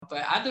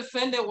but I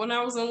defended when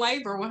I was in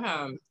labor with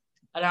him.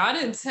 And I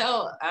didn't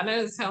tell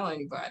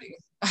anybody.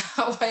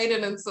 I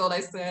waited until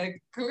they said,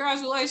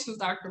 "Congratulations,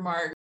 Dr.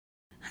 Martin."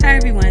 Hi,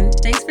 everyone.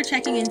 Thanks for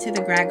checking into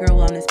the Grad Girl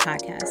Wellness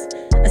Podcast,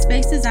 a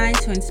space designed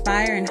to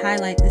inspire and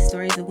highlight the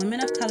stories of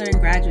women of color in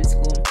graduate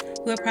school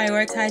who are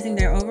prioritizing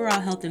their overall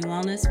health and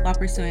wellness while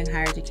pursuing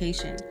higher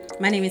education.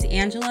 My name is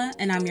Angela,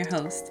 and I'm your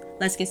host.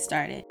 Let's get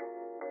started.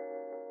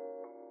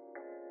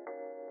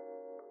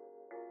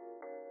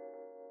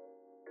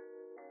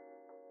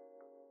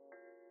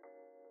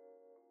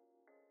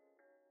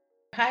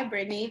 Hi,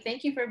 Brittany.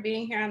 Thank you for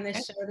being here on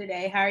this show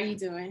today. How are you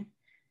doing?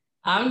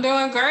 I'm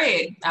doing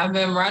great. I've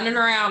been running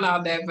around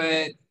all day,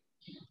 but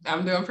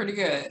I'm doing pretty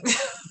good.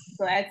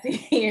 Glad to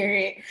hear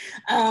it.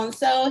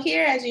 So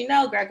here, as you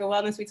know, Grad Girl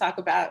Wellness, we talk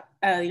about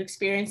your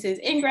experiences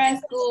in grad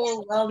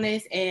school,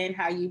 wellness, and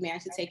how you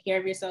manage to take care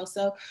of yourself.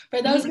 So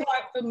for those who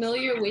aren't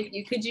familiar with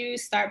you, could you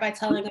start by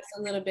telling us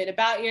a little bit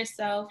about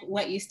yourself,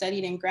 what you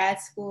studied in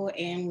grad school,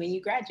 and when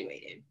you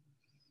graduated?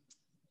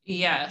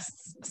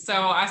 Yes. So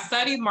I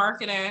studied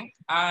marketing.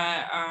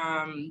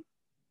 I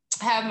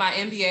have my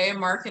MBA in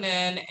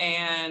marketing,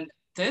 and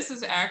this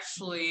is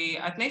actually,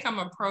 I think I'm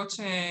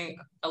approaching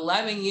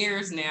 11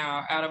 years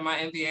now out of my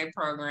MBA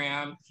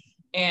program.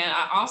 And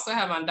I also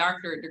have my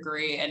doctorate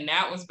degree, and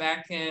that was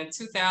back in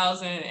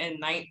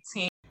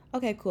 2019.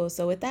 Okay, cool.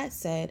 So with that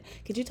said,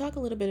 could you talk a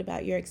little bit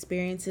about your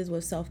experiences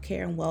with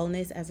self-care and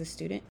wellness as a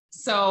student?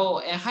 So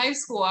in high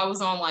school, I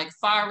was on like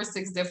 5 or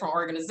 6 different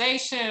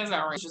organizations.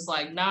 I was just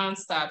like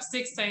nonstop,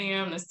 6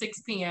 a.m. to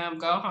 6 p.m.,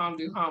 go home,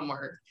 do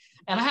homework.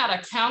 And I had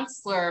a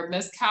counselor,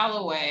 Miss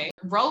Calloway,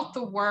 wrote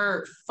the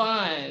word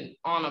fun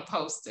on a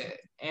post-it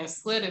and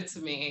slid it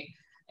to me.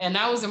 And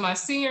that was in my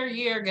senior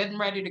year, getting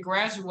ready to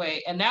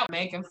graduate. And that was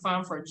making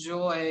fun for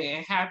joy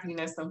and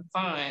happiness and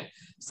fun.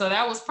 So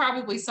that was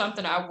probably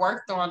something I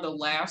worked on the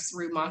last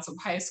 3 months of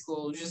high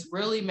school, just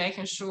really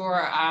making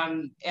sure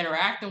I'm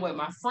interacting with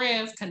my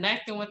friends,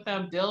 connecting with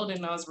them,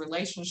 building those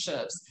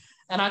relationships.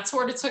 And I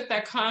sort of took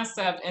that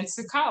concept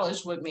into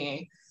college with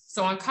me.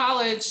 So in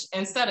college,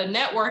 instead of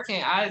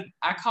networking, I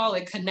call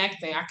it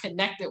connecting. I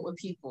connected with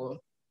people.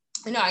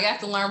 I got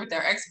to learn what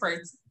their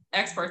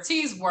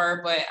expertise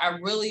were, but I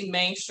really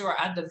made sure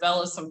I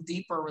developed some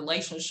deeper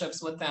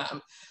relationships with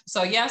them.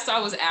 So yes, I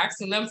was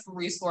asking them for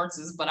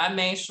resources, but I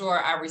made sure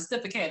I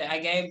reciprocated. I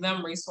gave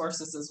them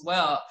resources as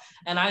well,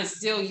 and I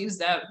still use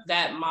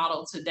that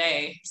model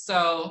today.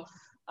 So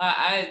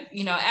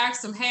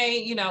asked them,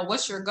 hey,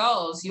 what's your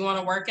goals? You want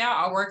to work out?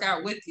 I'll work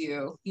out with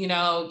you.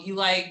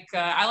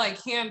 I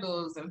like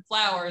candles and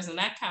flowers and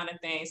that kind of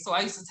thing. So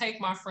I used to take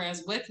my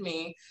friends with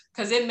me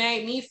because it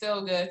made me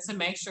feel good to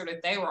make sure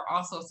that they were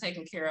also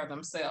taking care of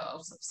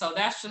themselves. So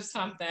that's just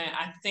something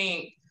I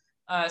think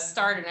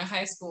started in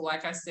high school,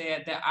 like I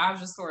said, that I've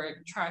just sort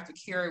of tried to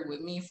carry with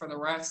me for the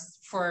rest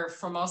for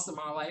most of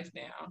my life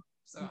now.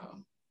 So.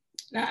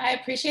 Now, I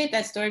appreciate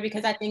that story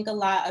because I think a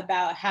lot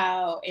about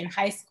how in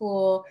high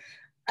school,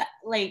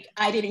 like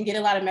I didn't get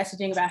a lot of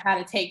messaging about how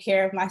to take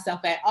care of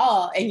myself at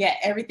all. And yet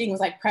everything was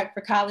like prep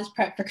for college.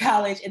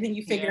 And then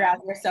you figure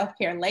out your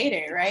self-care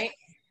later, right?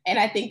 And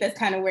I think that's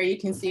kind of where you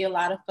can see a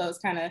lot of folks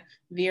kind of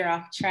veer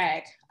off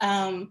track.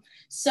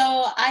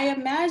 So I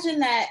imagine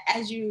that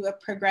as you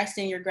progressed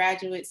in your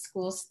graduate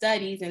school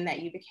studies and that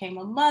you became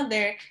a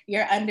mother,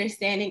 your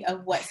understanding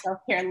of what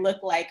self-care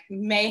looked like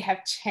may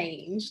have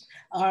changed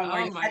or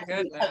my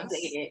goodness.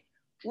 updated.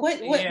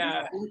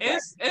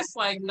 It's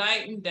like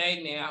night and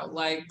day now.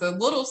 Like the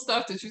little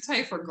stuff that you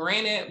take for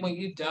granted when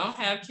you don't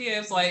have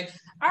kids. Like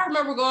I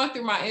remember going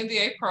through my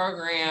MBA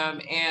program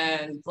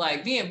and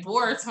like being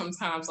bored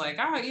sometimes, like,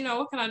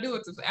 what can I do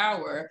with this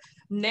hour?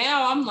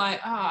 Now I'm like,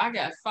 I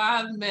got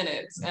 5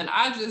 minutes, and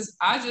I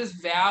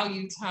just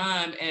value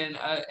time in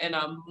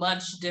a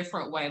much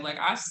different way. Like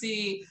I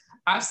see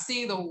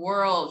the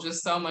world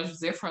just so much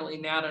differently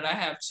now that I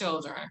have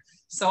children.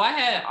 So I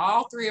had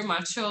all 3 of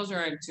my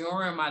children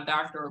during my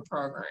doctorate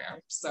program.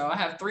 So I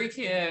have 3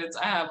 kids.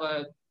 I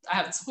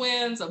have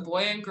twins, a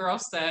boy and girl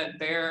set.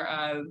 They're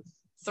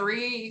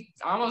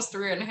almost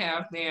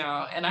 3.5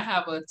 now, and I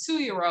have a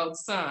 2-year-old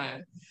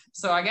son.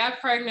 So I got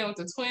pregnant with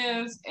the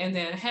twins and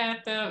then had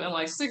them, and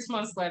like 6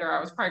 months later, I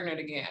was pregnant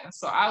again.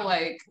 So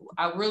I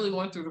really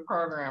went through the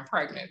program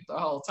pregnant the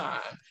whole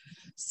time.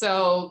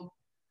 So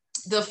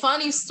the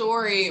funny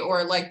story,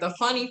 or like the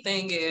funny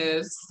thing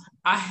is,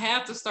 I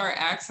had to start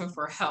asking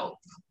for help.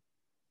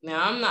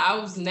 Now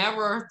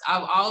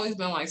I've always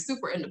been like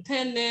super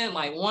independent,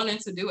 like wanting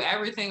to do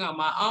everything on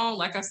my own.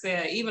 Like I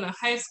said, even in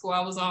high school, I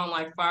was on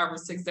like 5 or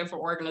 6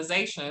 different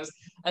organizations.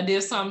 I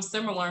did something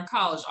similar in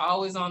college,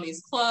 always on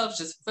these clubs,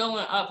 just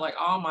filling up like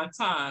all my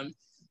time.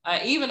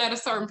 Even at a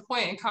certain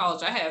point in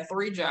college, I had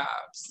 3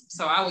 jobs.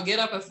 So I would get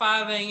up at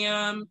 5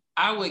 a.m.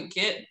 I would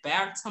get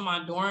back to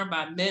my dorm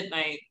by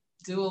midnight,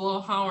 do a little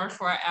homework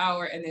for an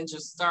hour, and then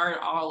just start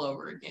all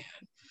over again.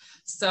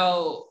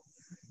 So,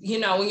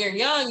 when you're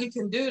young, you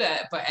can do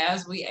that. But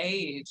as we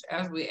age,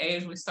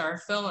 we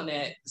start feeling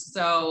it.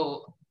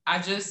 So I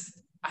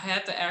just I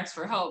had to ask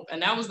for help.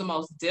 And that was the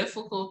most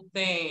difficult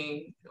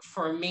thing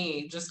for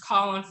me, just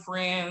calling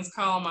friends,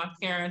 calling my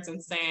parents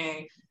and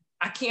saying,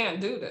 I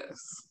can't do this.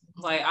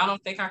 Like, I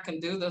don't think I can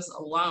do this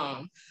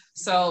alone.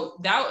 So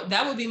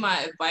that would be my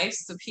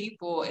advice to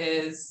people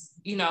is,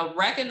 you know,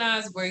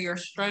 recognize where your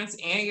strengths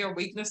and your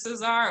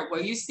weaknesses are.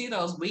 Where you see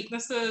those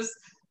weaknesses,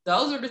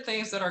 those are the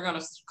things that are going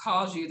to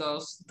cause you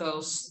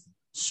those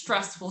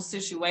stressful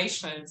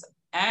situations.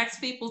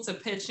 Ask people to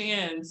pitch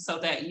in so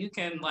that you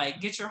can like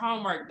get your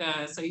homework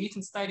done so you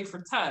can study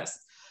for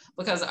tests,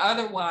 because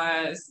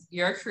otherwise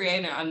you're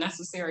creating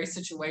unnecessary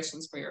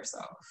situations for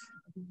yourself.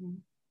 Mm-hmm.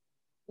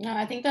 No,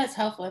 I think that's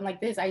helpful. And like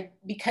this,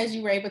 because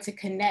you were able to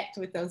connect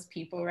with those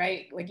people,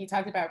 right? Like you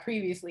talked about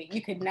previously,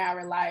 you could now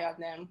rely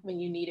on them when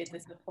you needed the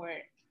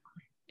support.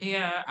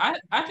 Yeah,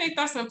 I think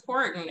that's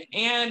important.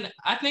 And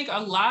I think a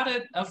lot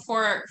of,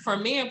 for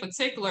me in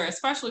particular,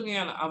 especially being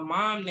a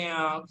mom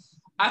now,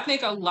 I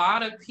think a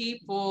lot of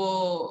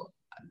people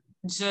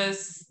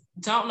just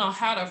don't know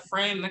how to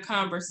frame the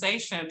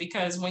conversation,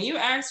 because when you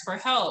ask for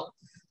help,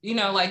 you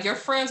know, like your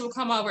friends will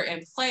come over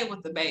and play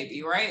with the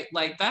baby, right?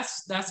 Like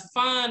that's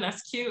fun,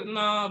 that's cute and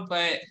all,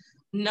 but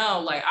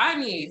no, like I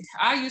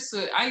used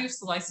to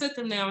like sit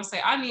them down and say,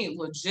 I need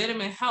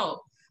legitimate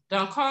help.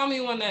 Don't call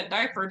me when that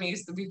diaper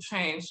needs to be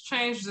changed.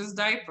 Change this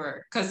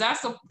diaper. Cause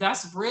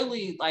that's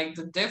really like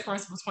the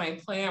difference between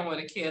playing with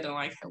a kid and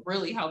like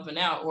really helping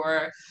out.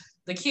 Or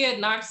the kid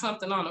knocked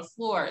something on the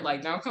floor,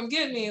 like, don't come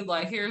get me.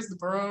 Like, here's the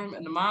broom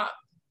and the mop.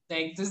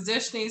 Like, this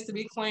dish needs to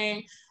be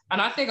clean. And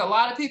I think a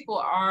lot of people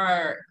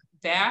are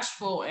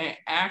bashful and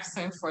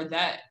asking for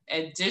that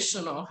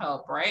additional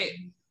help, right?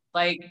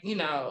 Like, you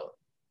know,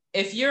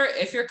 if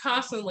you're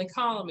constantly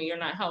calling me, you're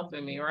not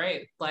helping me,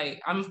 right?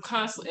 Like I'm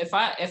constantly,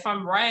 if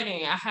I'm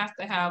writing, I have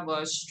to have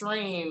a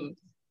stream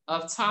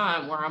of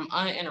time where I'm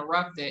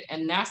uninterrupted,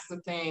 and that's the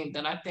thing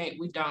that I think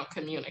we don't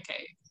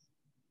communicate.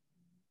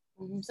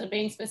 So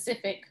being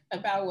specific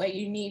about what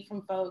you need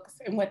from folks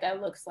and what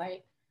that looks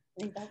like.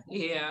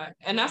 Yeah,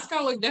 and that's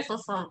gonna look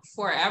different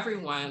for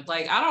everyone.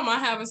 Like I don't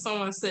mind having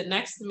someone sit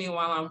next to me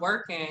while I'm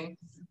working,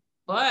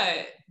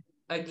 but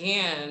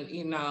again,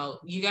 you know,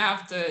 you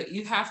have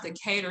to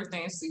cater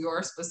things to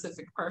your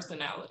specific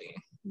personality.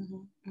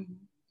 Mm-hmm. Mm-hmm.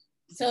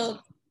 So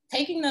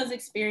taking those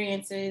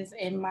experiences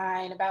in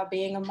mind about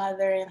being a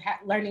mother and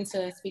learning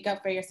to speak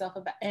up for yourself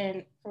about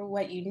and for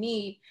what you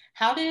need,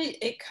 how did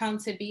it come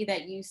to be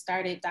that you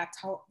started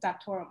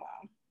Doctoral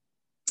Mom?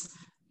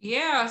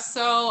 Yeah,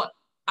 so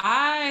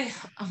I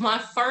my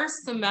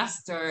first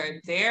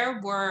semester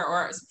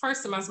or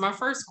first semester, my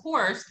first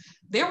course,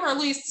 there were at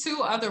least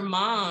two other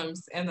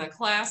moms in the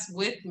class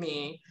with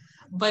me,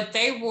 but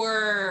they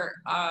were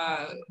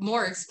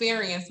more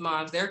experienced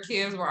moms. Their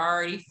kids were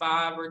already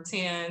 5 or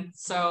 10,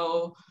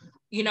 so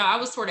you know, I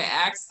was sort of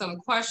asked some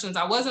questions.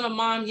 I wasn't a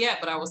mom yet,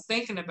 but I was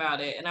thinking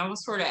about it, and I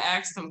was sort of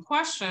asked some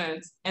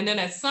questions. And then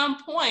at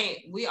some point,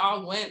 we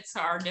all went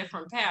to our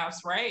different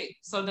paths, right?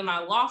 So then I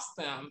lost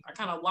them. I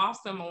kind of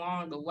lost them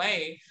along the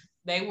way.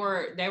 They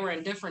were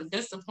in different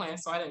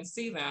disciplines, so I didn't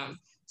see them.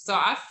 So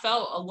I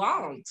felt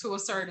alone to a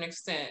certain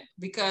extent,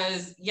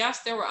 because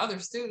yes, there were other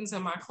students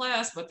in my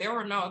class, but there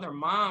were no other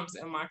moms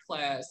in my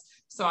class.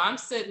 So I'm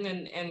sitting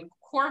in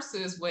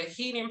courses with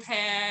heating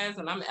pads,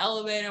 and I'm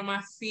elevating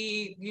my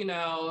feet, you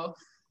know,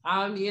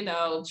 I'm, you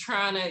know,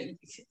 trying to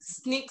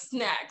sneak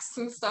snacks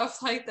and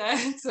stuff like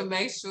that to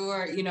make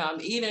sure, you know,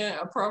 I'm eating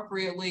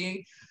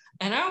appropriately.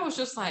 And I was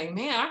just like,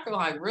 man, I could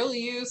like really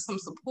use some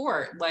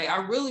support. Like,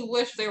 I really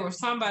wish there was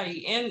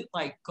somebody in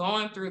like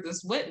going through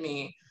this with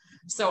me.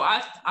 So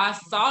I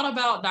thought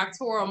about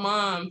Doctoral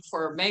Mom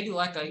for maybe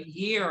like a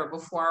year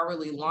before I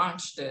really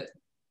launched it.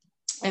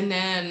 And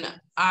then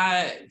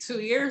 2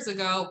 years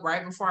ago,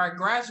 right before I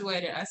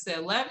graduated, I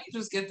said, let me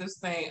just get this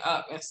thing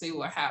up and see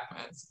what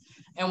happens.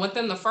 And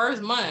within the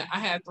first month, I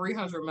had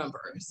 300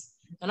 members.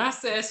 And I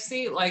said,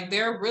 see, like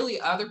there are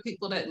really other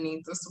people that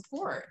need the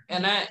support.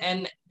 And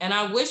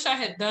I wish I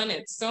had done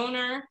it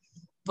sooner,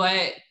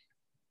 but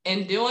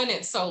in doing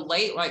it so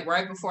late, like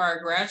right before I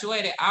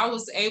graduated, I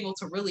was able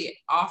to really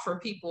offer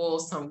people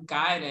some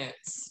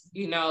guidance,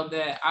 you know,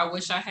 that I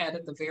wish I had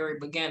at the very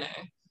beginning.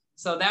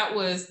 So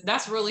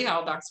that's really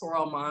how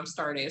Doctoral Mom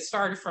started. It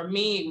started from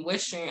me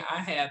wishing I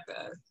had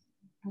that.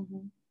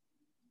 Mm-hmm.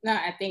 No,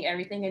 I think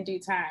everything in due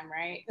time,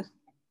 right?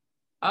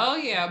 Oh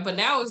yeah, but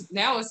now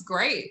it's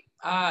great.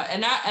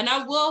 And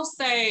I will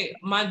say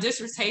my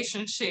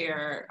dissertation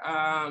chair,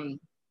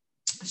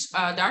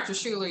 Dr.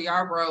 Sheila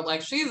Yarbrough,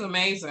 like she's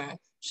amazing.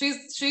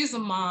 She's a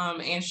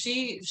mom, and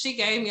she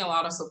gave me a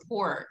lot of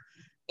support,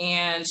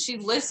 and she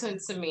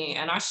listened to me,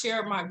 and I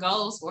shared my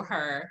goals with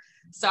her.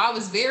 So I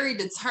was very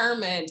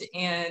determined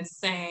in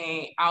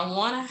saying I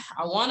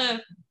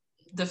wanna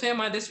defend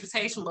my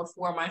dissertation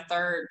before my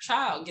third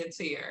child gets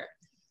here.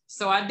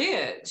 So I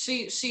did.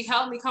 She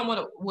helped me come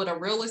with a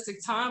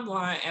realistic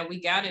timeline, and we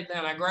got it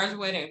done. I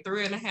graduated in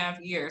 3.5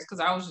 years because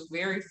I was just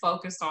very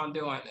focused on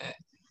doing it.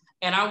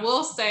 And I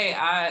will say,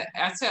 I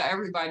tell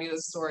everybody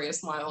this story.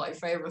 It's my like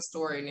favorite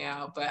story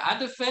now. But I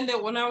defended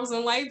when I was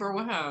in labor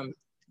with him.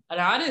 And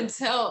I didn't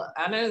tell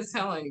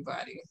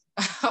anybody.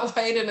 I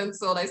waited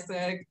until they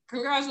said,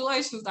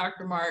 "Congratulations,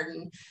 Dr.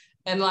 Martin."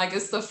 And like,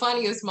 it's the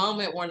funniest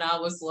moment when I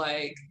was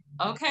like,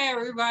 "Okay,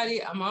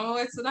 everybody, I'm on my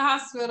way to the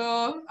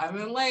hospital. I'm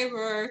in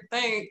labor.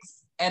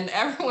 Thanks." And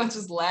everyone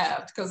just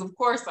laughed because of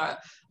course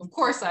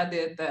I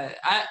did that.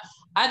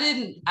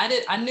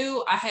 I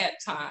knew I had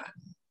time.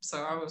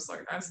 So I was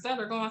like, instead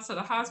of going to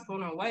the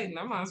hospital and waiting,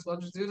 I might as well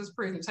just do this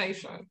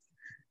presentation.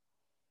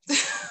 So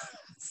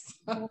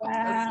that's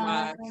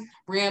Wow. my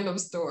random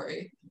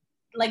story.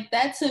 Like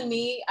that to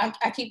me,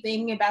 I keep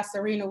thinking about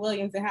Serena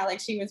Williams and how like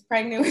she was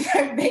pregnant with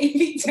her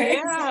baby.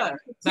 Yeah,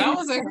 that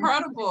was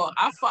incredible.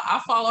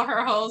 I follow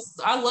her whole.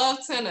 I love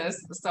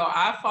tennis, so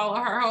I follow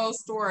her whole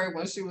story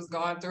when she was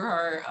going through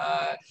her.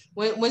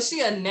 When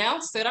she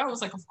announced it, I was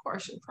like, of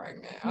course you're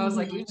pregnant. I was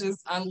like, you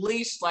just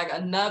unleashed like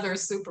another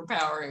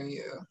superpower in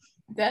you.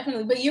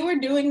 Definitely, but you were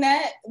doing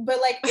that,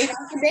 but like in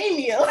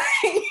academia.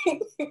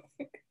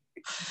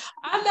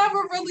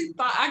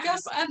 I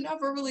guess I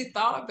never really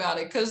thought about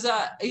it because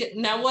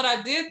now what I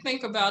did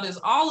think about is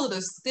all of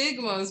the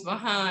stigmas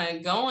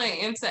behind going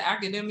into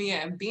academia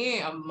and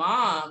being a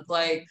mom.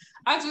 Like,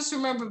 I just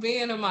remember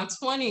being in my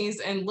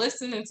 20s and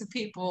listening to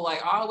people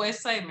like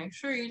always say, make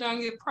sure you don't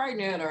get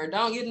pregnant or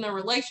don't get in a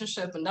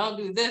relationship and don't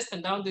do this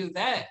and don't do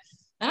that.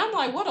 And I'm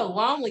like, what a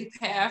lonely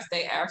path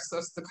they asked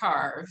us to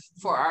carve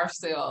for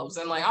ourselves.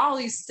 And like all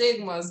these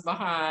stigmas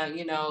behind,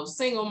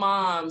 single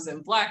moms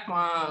and Black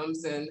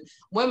moms and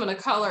women of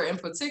color in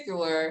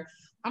particular.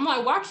 I'm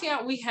like, why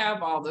can't we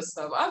have all this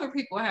stuff? Other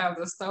people have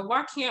this stuff.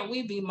 Why can't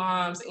we be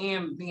moms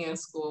and be in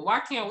school? Why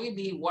can't we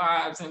be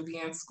wives and be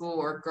in school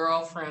or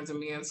girlfriends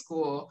and be in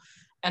school?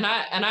 And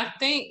I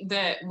think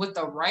that with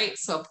the right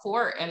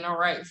support and the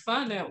right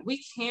funding,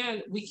 we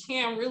can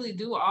really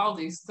do all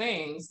these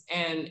things.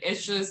 And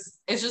it's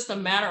just a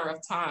matter of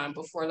time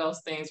before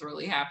those things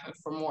really happen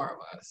for more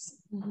of us.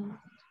 Mm-hmm.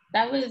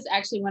 That was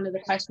actually one of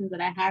the questions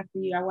that I had for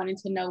you. I wanted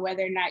to know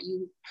whether or not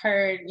you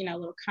heard,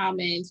 little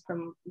comments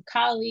from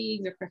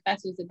colleagues or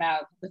professors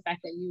about the fact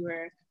that you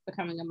were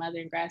becoming a mother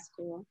in grad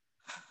school.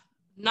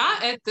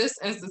 Not at this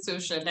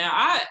institution. Now,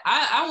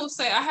 I will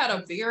say I had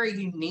a very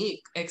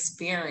unique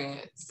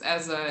experience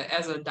as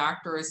a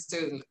doctorate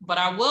student, but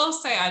I will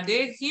say I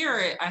did hear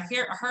it. I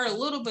heard a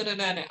little bit of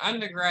that in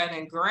undergrad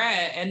and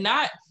grad, and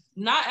not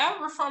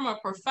ever from a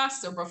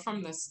professor, but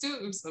from the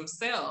students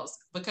themselves,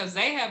 because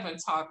they have been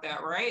taught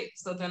that, right?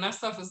 So then that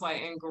stuff is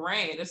like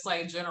ingrained. It's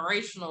like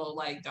generational,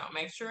 like, don't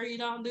make sure you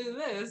don't do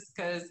this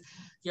because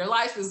your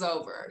life is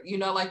over.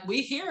 Like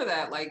we hear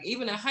that, like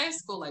even in high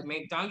school, like,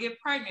 don't get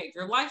pregnant,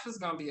 your life is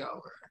gonna be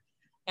over.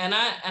 And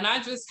I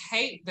just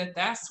hate that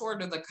that's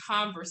sort of the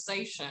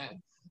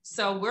conversation.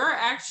 So one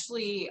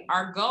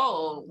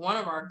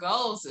of our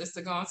goals is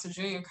to go into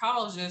junior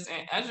colleges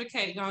and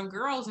educate young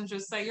girls and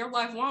just say your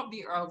life won't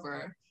be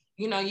over.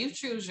 You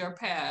choose your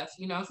path.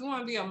 If you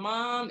want to be a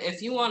mom,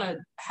 if you want to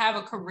have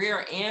a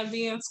career and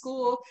be in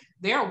school,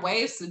 there are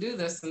ways to do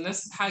this, and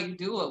this is how you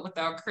do it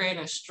without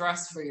creating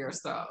stress for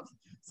yourself.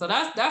 So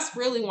that's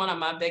really one of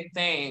my big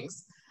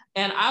things.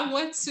 And I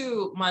went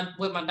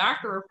with my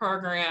doctorate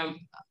program,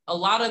 a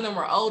lot of them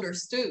were older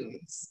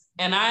students.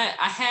 And I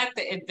had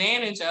the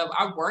advantage of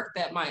I worked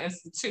at my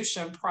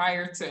institution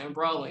prior to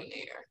enrolling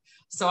there.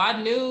 So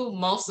I knew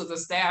most of the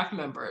staff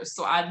members.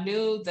 So I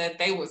knew that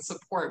they would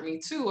support me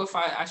too if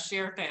I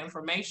shared that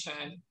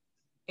information.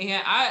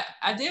 And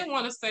I did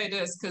want to say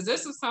this because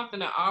this is something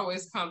that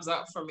always comes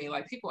up for me.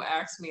 Like people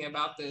ask me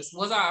about this.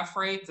 Was I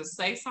afraid to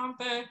say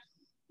something?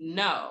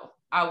 No,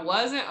 I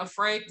wasn't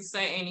afraid to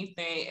say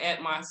anything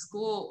at my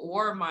school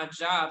or my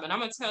job. And I'm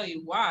going to tell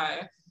you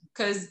why.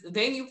 Because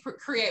then you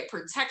create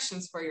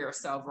protections for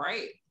yourself,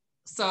 right?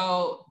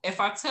 So if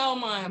I tell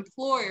my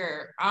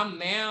employer I'm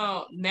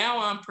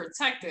I'm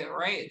protected,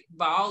 right,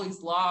 by all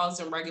these laws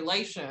and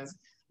regulations.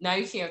 Now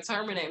you can't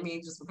terminate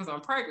me just because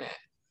I'm pregnant.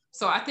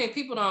 So I think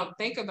people don't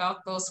think about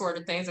those sort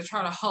of things. They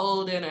try to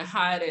hold it and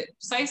hide it.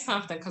 Say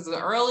something, because the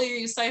earlier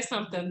you say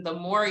something, the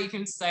more you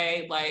can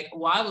say like,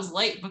 well, I was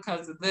late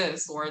because of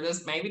this, or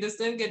maybe this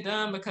didn't get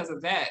done because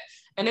of that.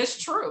 And it's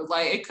true.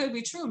 Like it could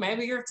be true.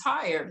 Maybe you're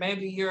tired.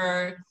 Maybe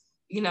you're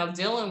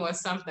dealing with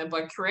something,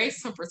 but create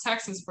some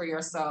protections for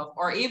yourself.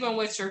 Or even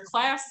with your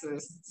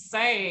classes,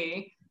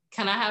 say,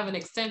 can I have an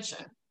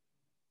extension?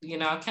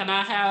 Can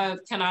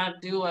I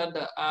do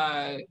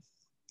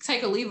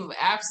take a leave of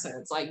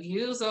absence? Like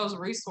use those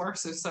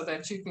resources so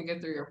that you can get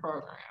through your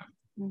program.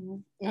 Mm-hmm.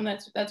 And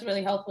that's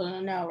really helpful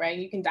to know, right?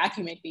 You can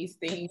document these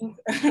things.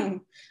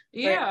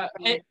 Yeah,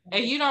 and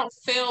you don't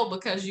fail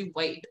because you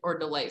wait or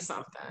delay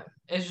something.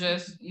 It's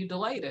just you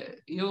delayed it.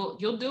 You'll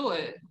do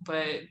it,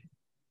 but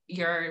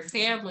your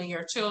family,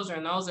 your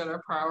children, those are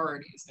their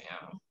priorities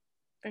now.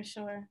 For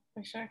sure.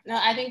 No,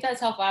 I think that's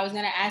helpful. I was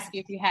going to ask you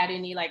if you had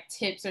any like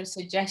tips or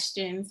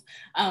suggestions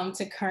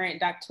to current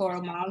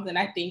doctoral moms, and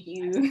I think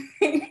you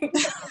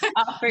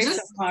offered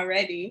some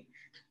already.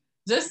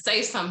 Just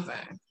say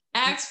something.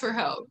 Ask for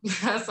help.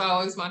 That's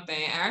always my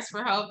thing. Ask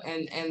for help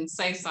and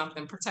say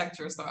something. Protect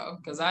yourself,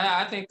 because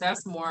I think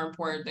that's more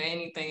important than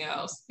anything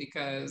else,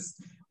 because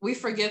we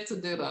forget to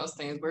do those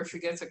things. We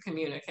forget to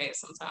communicate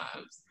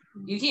sometimes.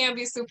 You can't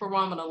be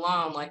Superwoman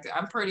alone. Like,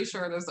 I'm pretty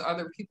sure there's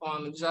other people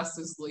on the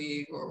Justice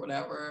League or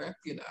whatever,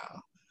 you know.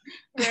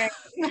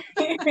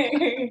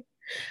 Right.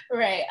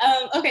 Right.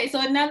 Okay. So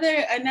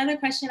another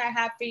question I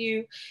have for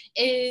you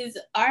is: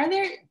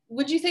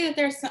 would you say that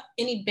there's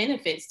any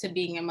benefits to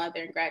being a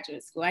mother in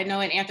graduate school? I know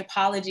in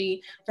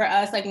anthropology, for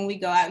us, like when we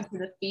go out into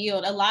the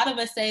field, a lot of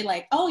us say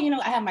like, oh,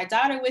 I have my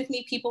daughter with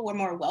me. People were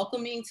more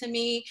welcoming to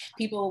me.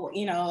 People,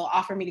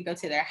 offer me to go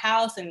to their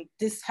house, and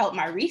this helped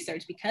my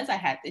research because I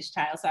had this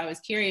child. So I was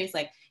curious,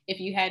 like, if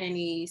you had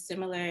any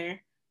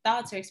similar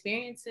thoughts or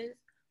experiences.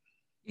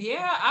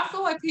 Yeah, I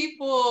feel like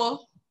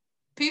people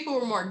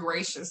were more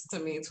gracious to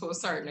me to a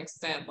certain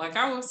extent. Like,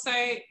 I would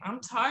say,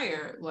 I'm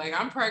tired. Like,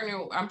 I'm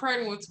pregnant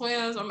with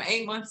twins. I'm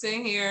 8 months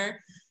in here.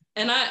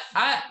 And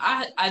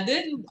I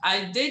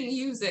didn't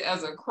use it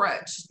as a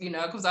crutch,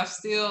 because I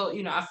still,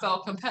 I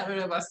felt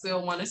competitive. I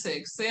still wanted to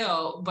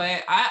excel.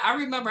 But I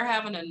remember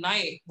having a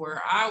night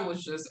where I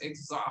was just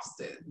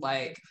exhausted.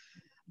 Like,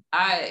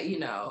 I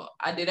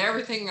did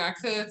everything I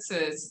could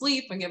to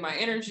sleep and get my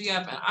energy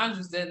up, and I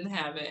just didn't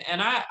have it.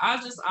 And I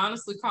just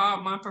honestly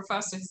called my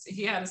professor.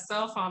 He had a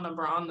cell phone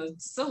number on the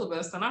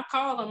syllabus, and I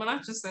called him and I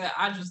just said,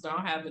 I just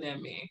don't have it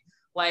in me.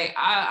 Like,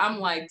 I'm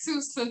like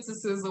 2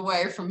 sentences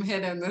away from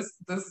hitting this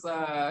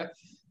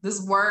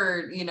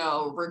word,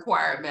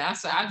 requirement. I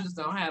said, I just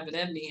don't have it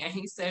in me. And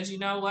he said, you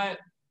know what?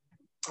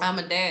 I'm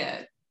a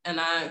dad, and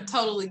I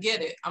totally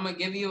get it. I'm gonna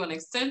give you an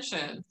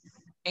extension,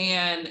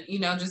 and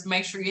just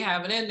make sure you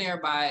have it in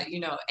there by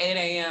 8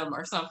 a.m.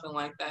 or something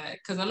like that,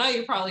 because I know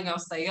you're probably gonna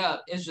stay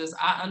up. It's just,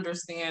 I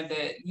understand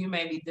that you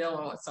may be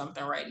dealing with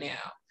something right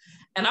now.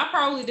 And I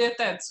probably did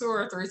that 2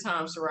 or 3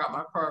 times throughout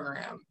my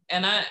program.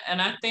 And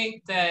I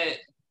think that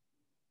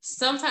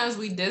sometimes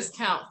we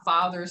discount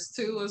fathers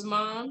too as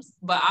moms,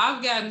 but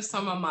I've gotten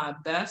some of my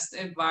best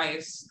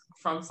advice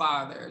from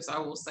fathers. I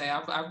will say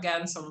I've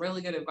gotten some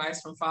really good advice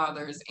from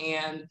fathers,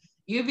 and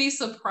you'd be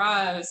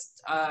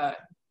surprised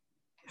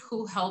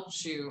who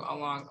helps you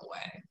along the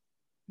way.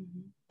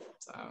 Mm-hmm.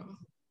 So.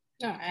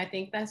 No, I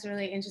think that's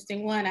really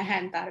interesting. One, I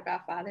hadn't thought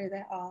about fathers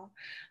at all,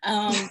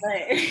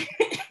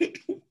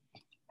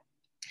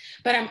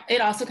 but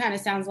it also kind of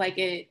sounds like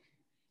it.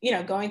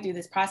 Going through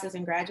this process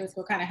in graduate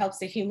school kind of helps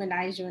to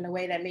humanize you in a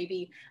way that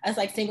maybe us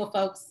like single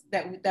folks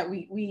that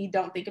we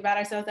don't think about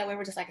ourselves that way.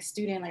 We're just like a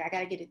student, like I got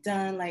to get it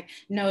done, like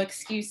no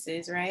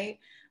excuses, right?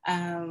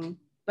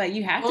 But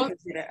you have to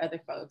consider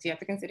other folks. You have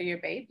to consider your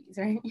babies,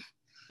 right?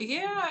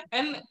 Yeah,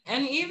 and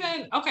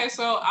even okay,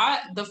 so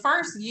the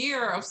first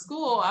year of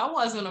school, I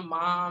wasn't a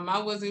mom. I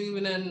wasn't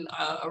even in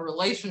a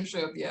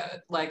relationship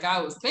yet. Like,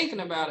 I was thinking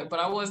about it, but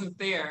I wasn't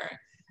there.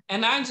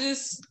 And I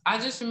just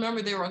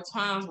remember there were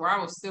times where I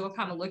was still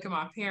kind of looking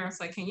at my parents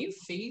like, can you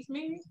feed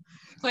me?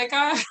 Like,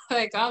 I'm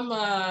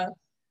I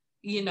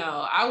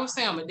would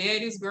say I'm a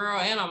daddy's girl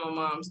and I'm a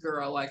mom's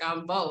girl. Like,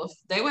 I'm both.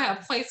 They would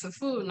have plates of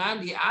food and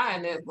I'd be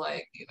eyeing it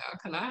like,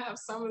 can I have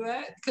some of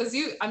that? Because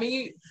you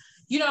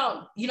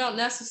don't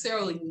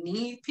necessarily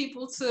need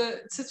people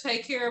to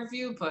take care of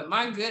you, but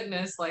my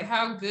goodness, like,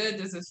 how good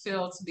does it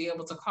feel to be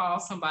able to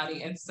call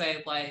somebody and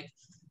say, like,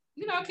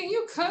 can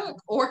you cook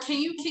or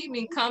can you keep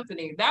me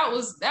company? That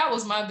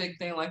was my big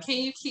thing. Like, can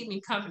you keep me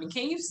company?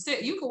 Can you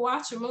sit? You can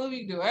watch a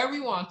movie, do whatever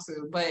you want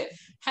to, but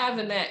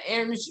having that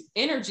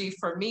energy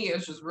for me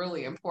is just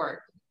really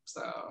important.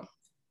 So.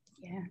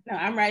 Yeah, no,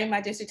 I'm writing my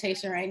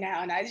dissertation right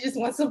now, and I just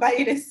want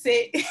somebody to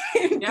sit.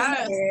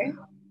 Yes.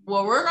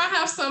 Well, we're gonna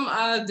have some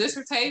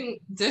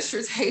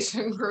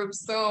dissertation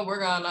groups soon. We're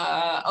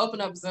gonna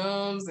open up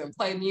Zooms and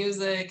play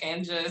music,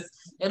 and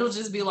it'll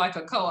just be like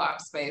a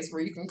co-op space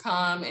where you can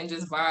come and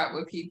just vibe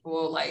with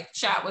people, like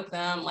chat with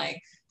them.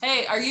 Like,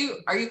 hey, are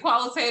you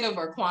qualitative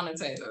or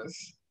quantitative?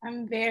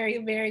 I'm very,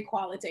 very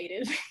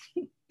qualitative.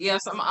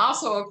 Yes, I'm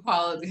also a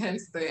quality,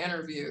 hence the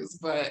interviews.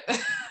 But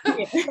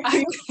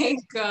yeah.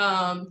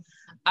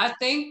 I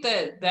think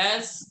that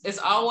it's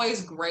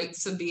always great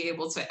to be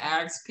able to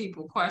ask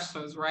people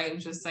questions, right? And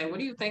just say, what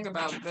do you think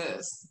about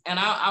this? And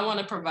I want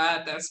to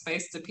provide that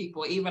space to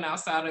people, even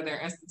outside of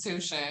their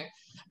institution.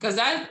 Because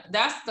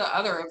that's the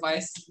other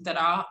advice that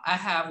I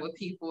have with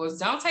people is,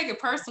 don't take it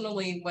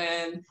personally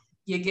when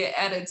you get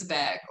edits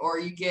back or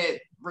you get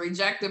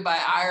rejected by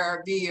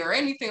IRB or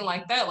anything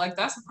like that. Like,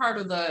 that's a part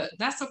of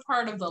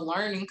the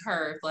learning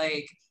curve.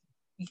 Like,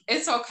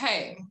 it's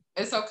okay.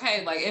 It's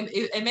okay. Like,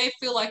 it may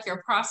feel like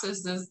your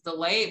process is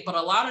delayed, but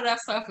a lot of that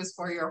stuff is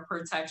for your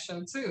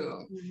protection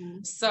too.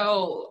 Mm-hmm.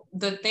 So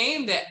the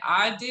thing that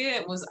I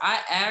did was I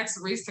asked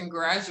recent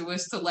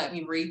graduates to let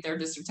me read their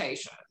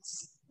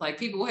dissertations. Like,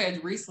 people who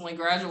had recently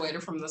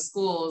graduated from the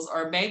schools,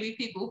 or maybe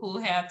people who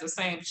had the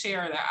same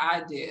chair that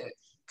I did,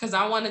 because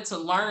I wanted to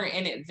learn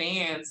in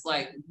advance,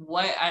 like,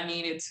 what I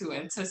needed to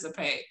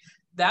anticipate.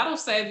 That'll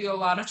save you a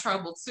lot of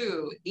trouble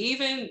too.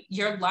 Even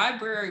your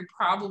library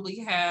probably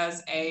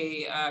has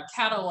a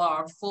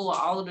catalog full of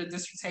all of the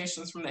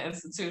dissertations from the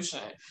institution.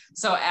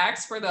 So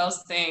ask for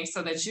those things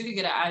so that you can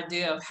get an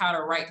idea of how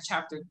to write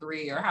chapter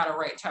 3 or how to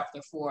write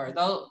chapter 4.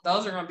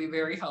 Those are going to be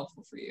very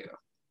helpful for you.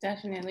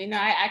 Definitely. No,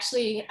 I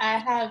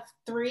have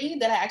 3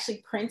 that I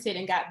actually printed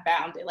and got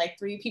bounded, like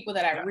 3 people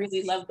that I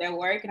really love their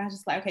work. And I was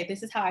just like, okay,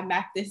 this is how I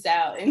map this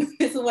out. And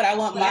this is what I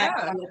want mine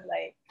to look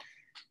like.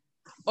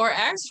 Or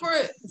ask for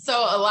it. So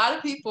a lot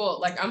of people,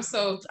 like, I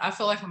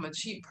feel like I'm a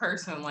cheap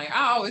person. Like,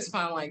 I always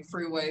find like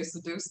free ways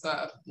to do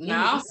stuff.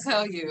 Now I'll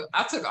tell you,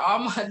 I took all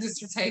my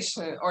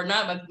dissertation, or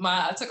not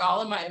I took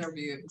all of my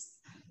interviews.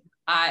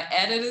 I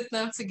edited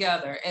them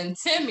together. And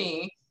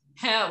Timmy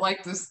had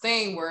like this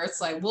thing where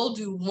it's like, we'll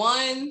do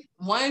one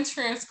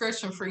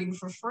transcription for you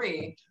for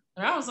free.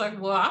 And I was like,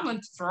 well, I'm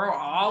gonna throw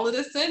all of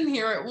this in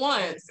here at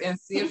once and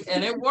see if,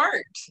 and it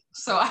worked.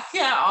 So I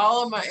got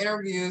all of my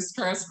interviews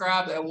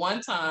transcribed at one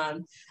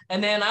time.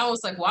 And then I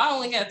was like, well, I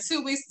only got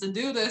 2 weeks to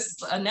do this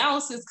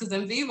analysis because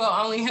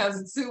NVivo only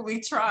has a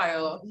 2-week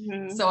trial.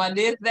 So I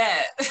did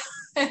that.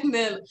 And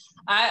then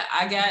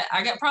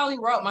I probably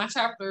wrote my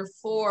chapter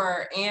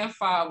 4 and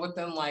 5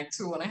 within like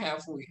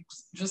 2.5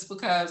 weeks, just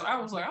because I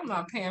was like, I'm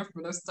not paying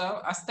for this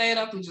stuff. I stayed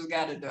up and just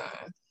got it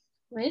done.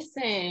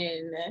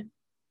 Listen,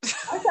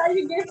 that's how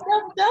you get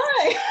stuff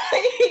done.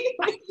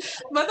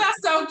 But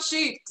that's so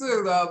cheap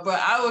too, though. But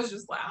I was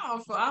just like, I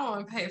don't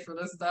want to pay for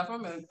this stuff.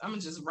 I'm gonna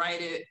just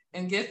write it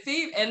and get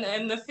feedback.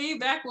 And the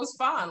feedback was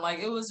fine. Like,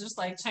 it was just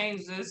like,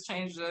 change this.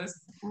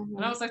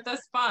 And I was like,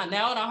 that's fine.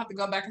 Now I don't have to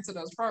go back into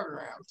those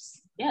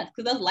programs. Yes,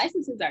 because those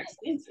licenses are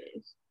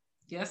expensive.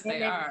 Yes,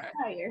 they are.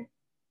 Higher.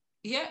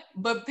 Yeah,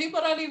 but people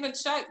don't even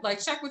check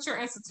with your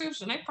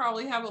institution. They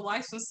probably have a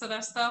license to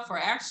that stuff, or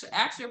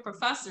ask your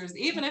professors.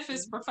 Even if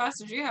it's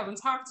professors you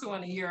haven't talked to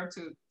in a year or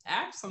two,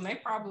 ask them. They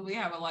probably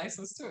have a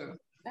license too.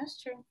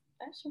 That's true.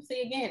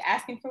 See, again,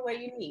 asking for what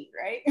you need,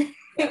 right?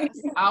 Yes,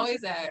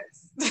 always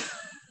ask.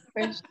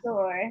 For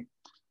sure.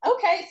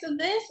 Okay, so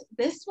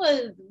this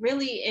was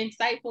really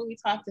insightful. We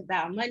talked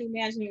about money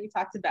management. We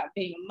talked about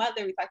being a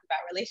mother. We talked about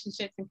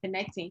relationships and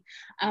connecting.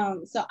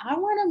 So I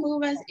want to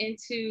move us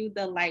into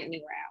the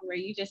lightning round, where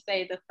you just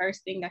say the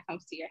first thing that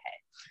comes to your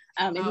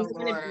head.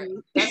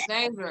 That's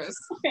dangerous.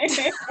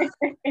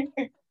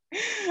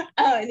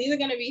 And these are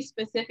going to be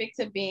specific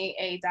to being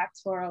a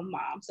doctoral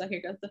mom. So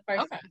here goes the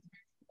first one.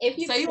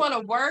 You want a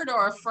word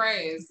or a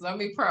phrase? Let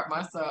me prep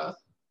myself.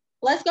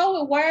 Let's go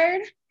with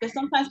word, but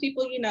sometimes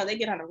people, they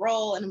get on a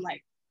roll and I'm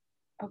like,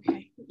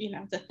 okay,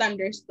 it's a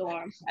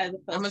thunderstorm. I'm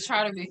going to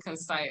try to be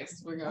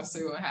concise. We're going to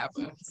see what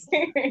happens.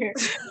 All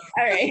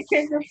right,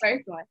 here's the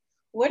first one.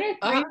 What are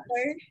 3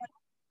 words?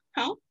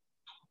 Huh?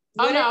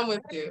 I'm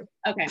with you.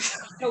 Okay,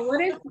 so what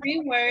are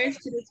 3 words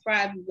to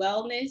describe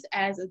wellness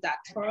as a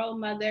doctoral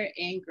mother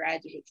in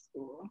graduate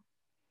school?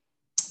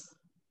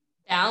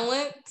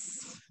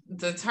 Balance,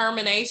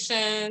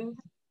 determination,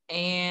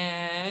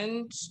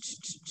 and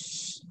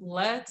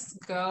let's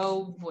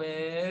go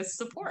with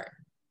support.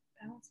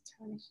 Balance,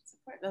 determination,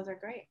 support. Those are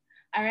great.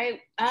 All right.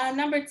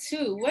 Number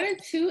 2, what are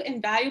 2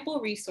 invaluable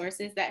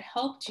resources that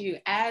helped you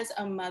as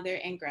a mother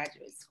in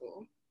graduate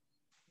school?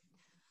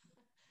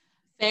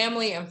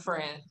 Family and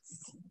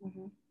friends.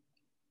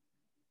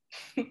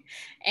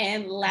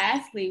 And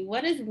lastly,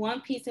 what is one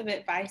piece of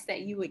advice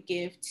that you would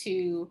give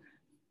to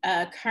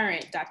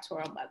current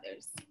doctoral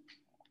mothers?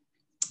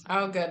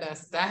 Oh,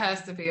 goodness. That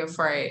has to be a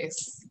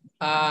phrase.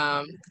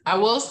 I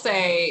will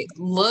say,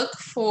 look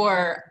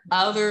for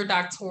other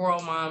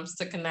doctoral moms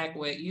to connect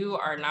with. You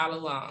are not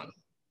alone.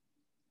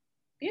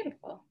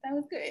 Beautiful. That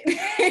was good.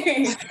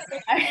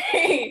 All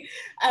right.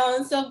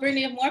 So,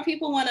 Brittany, if more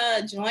people want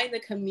to join the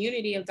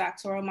community of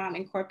Doctoral Mom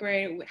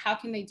Incorporated, how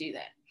can they do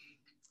that?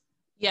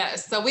 Yeah,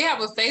 so we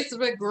have a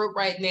Facebook group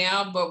right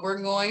now, but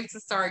we're going to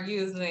start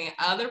using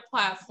other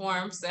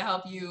platforms to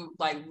help you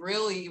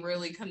really,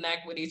 really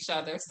connect with each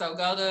other. So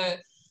go to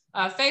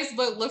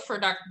Facebook, look for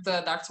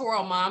the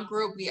Doctoral Mom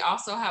Group. We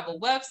also have a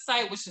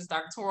website, which is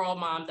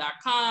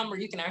doctoralmom.com, where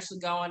you can actually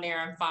go in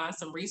there and find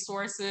some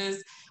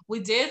resources. We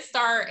did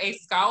start a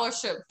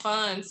scholarship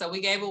fund. So we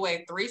gave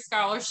away 3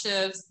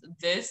 scholarships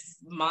this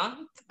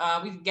month.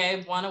 We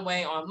gave 1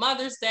 away on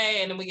Mother's Day,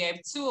 and then we gave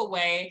 2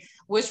 away,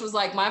 which was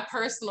like my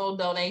personal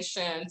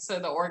donation to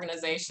the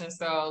organization.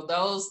 So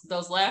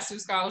those last 2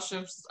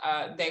 scholarships,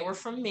 they were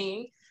from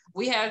me.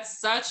 We had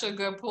such a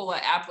good pool of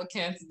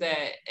applicants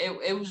that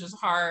it was just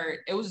hard.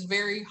 It was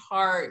very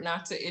hard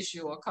not to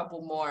issue a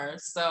couple more.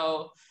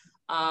 So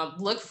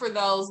look for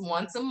those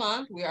once a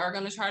month. We are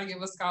going to try to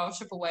give a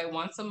scholarship away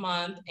once a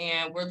month,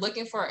 and we're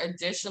looking for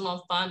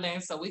additional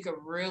funding so we could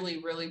really,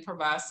 really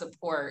provide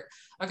support,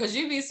 because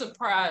you'd be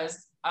surprised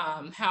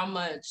how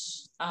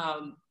much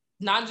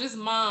not just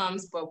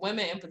moms, but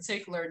women in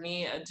particular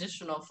need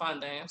additional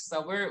funding.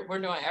 So we're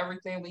doing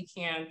everything we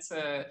can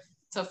to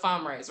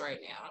fundraise right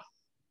now.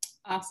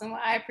 Awesome. Well,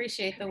 I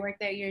appreciate the work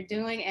that you're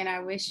doing, and I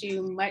wish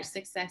you much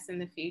success in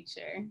the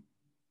future.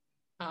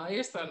 Oh,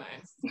 you're so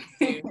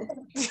nice.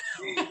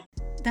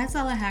 That's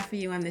all I have for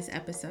you on this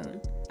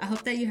episode. I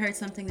hope that you heard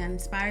something that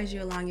inspires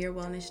you along your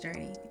wellness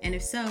journey. And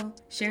if so,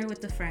 share it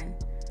with a friend.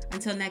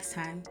 Until next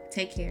time,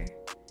 take care.